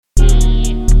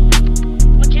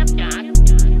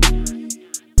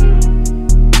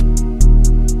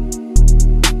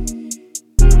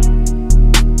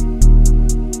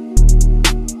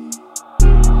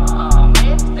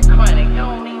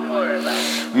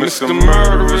Mr.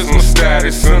 Murderous, my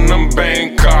status, and I'm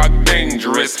Bangkok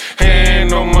dangerous.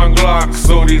 Hand on my Glock,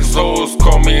 so these hoes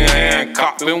call me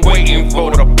Hancock. Been waiting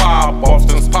for the pop off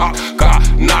since Pop got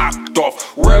knocked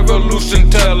off.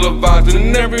 Revolution televised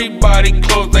and everybody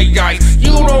close their eyes.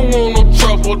 You don't want no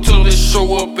trouble till it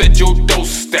show up at your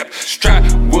doorstep.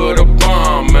 Strapped with a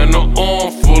bomb and an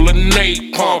arm full of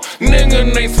napalm.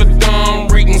 Nigga named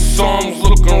Saddam reading psalms,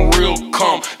 looking real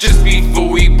calm. Just before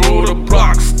we blow the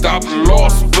block, stop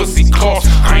lost pussy claws.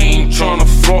 I ain't tryna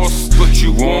floss, but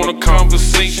you want a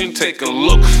conversation? Take a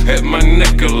look at my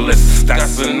necklace.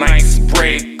 That's a nice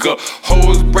breaker.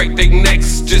 Hoes break their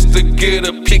necks just to get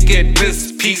a pick at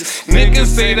this piece. Niggas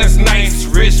say that's nice,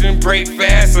 rich and break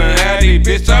fast. And howdy,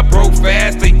 bitch, I broke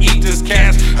fast to eat this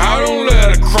cash. I don't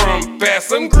let a crumb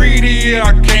pass. I'm greedy,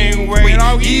 I can't wait.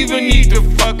 I'll even eat the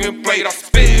fucking plate. I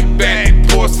spit back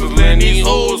porcelain. These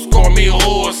hoes call me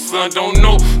horse, son. Don't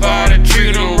know how to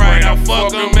treat them right. I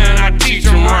fuck them and I teach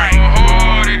them right. I'm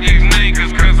hard at these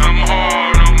niggas cause I'm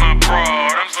hard on my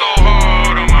broad. I'm so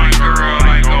hard on my girl.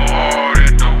 I go hard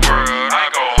at the world. I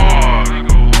go hard.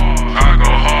 I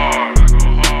go hard.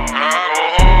 I go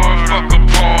hard. Fuck a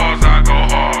pause. I go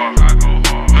hard.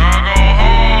 I go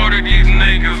hard at these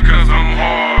niggas cause I'm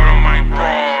hard on my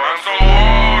broad. I'm so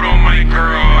hard on my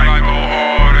girl. I go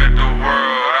hard at the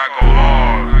world. I go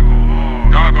hard.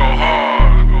 I go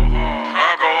hard.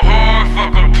 I go hard.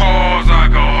 Fuck a pause. I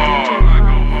go hard.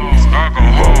 I go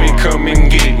hard. Homie, come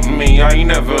and get me. I ain't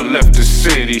never left the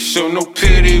city. Show no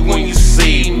pity when you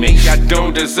see me. I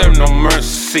don't deserve no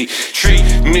mercy. Treat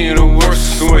me the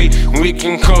worst way. We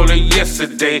can call it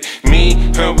yesterday.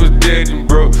 Me, I was dead and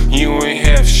broke. You ain't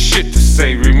have shit to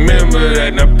say. Remember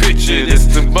that in a picture. It's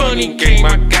the bunny game.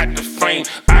 I got the fame.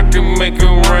 I can make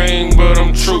it rain, but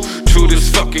I'm true to this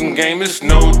fucking game. It's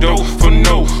no dough for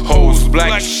no hoes.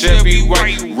 Black Chevy,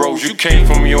 white rose. You came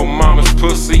from your mama's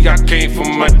pussy. I came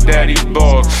from my daddy's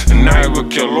balls. And I will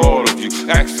kill all of you.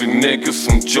 Asking niggas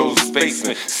from Joe's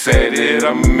basement. Said it,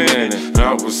 I meant it.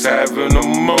 I was having a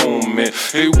moment.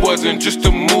 It wasn't just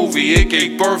a movie. It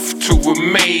gave birth to a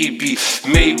maybe.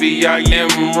 Maybe I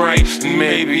am right.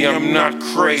 Maybe I'm not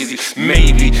crazy.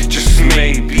 Maybe, just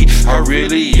maybe, I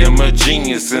really am a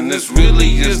genius. And this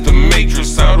really is the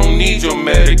matrix. I don't need your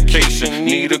medication.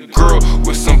 Need a girl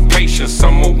with some patience.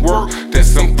 I'ma work, that's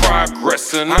some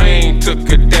progress. And I ain't took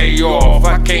a day off.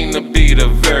 I came to be the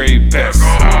very best.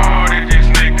 I go hard at these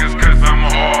niggas cause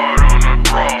I'm hard on the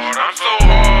broad. I'm so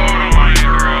hard on my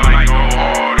girl. I go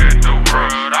hard at the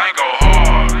world. I go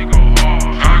hard. I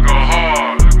go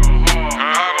hard.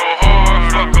 I go hard.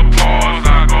 Fuck a pause.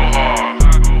 I go hard.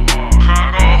 I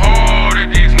go hard at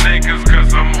these niggas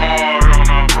cause I'm hard on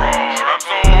the broad. I'm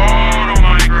so hard on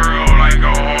my girl. I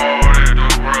go hard at the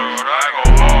world. I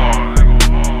go hard.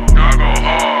 I go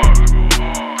hard.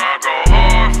 I go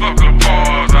hard. Fuck a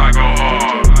pause. I go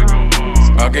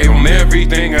hard. I gave them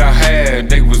everything I had.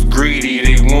 They was greedy,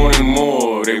 they wanted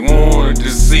more. They wanted to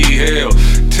see hell.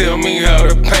 Tell me how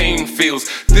the pain feels.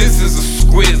 This is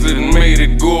exquisite and made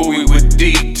it gory with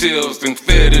details. And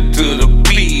fed it to the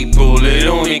people. It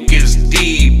only gets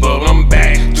deeper. I'm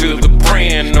back to the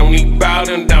praying. Only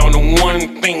bowing down to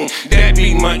one thing. That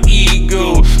be my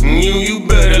ego. You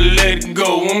better let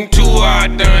go. I'm too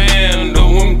hot to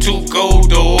handle. I'm too cold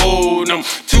to hold. I'm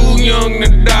too young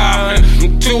to die.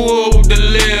 I'm too old to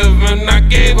live. And I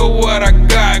gave her what I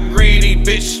got. Greedy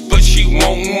bitch, but she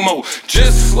want more.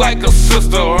 Just like a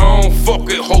sister, I don't fuck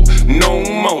with hope no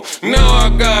more. Now I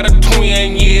got a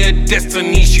twin, yeah,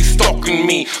 destiny, she stalking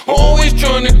me. Always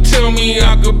trying to tell me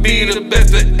I could be the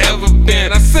best that ever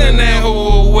been. I send that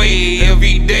hoe away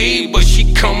every day, but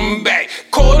she come back,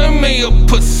 calling me a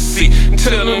pussy,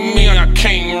 telling me I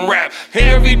can't rap.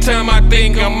 Every time I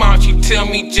think I'm out, she tell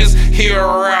me just hear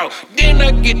her out. Then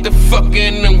I get the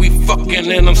fucking and we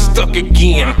fucking and I'm stuck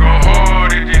again. I go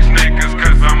hard at these niggas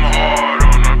cause I'm hard